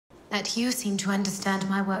that you seem to understand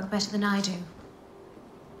my work better than I do.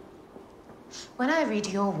 When I read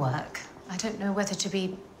your work, I don't know whether to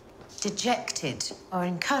be dejected or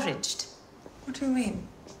encouraged. What do you mean?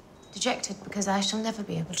 Dejected because I shall never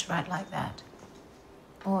be able to write like that.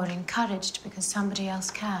 Or encouraged because somebody else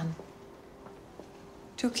can.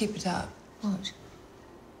 Do keep it up. What?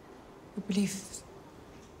 The belief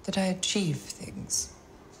that I achieve things.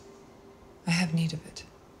 I have need of it.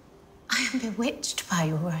 I am bewitched by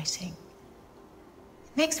your writing.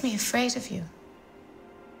 It makes me afraid of you.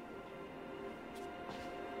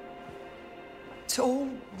 It's all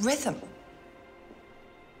rhythm.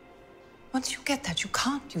 Once you get that, you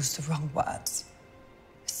can't use the wrong words.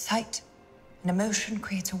 A sight, an emotion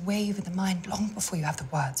creates a wave in the mind long before you have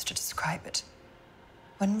the words to describe it.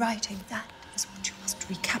 When writing, that is what you must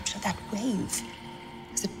recapture, that wave,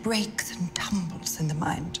 as it breaks and tumbles in the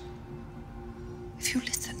mind. If you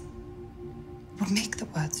listen, it will make the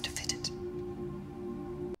words to fit it.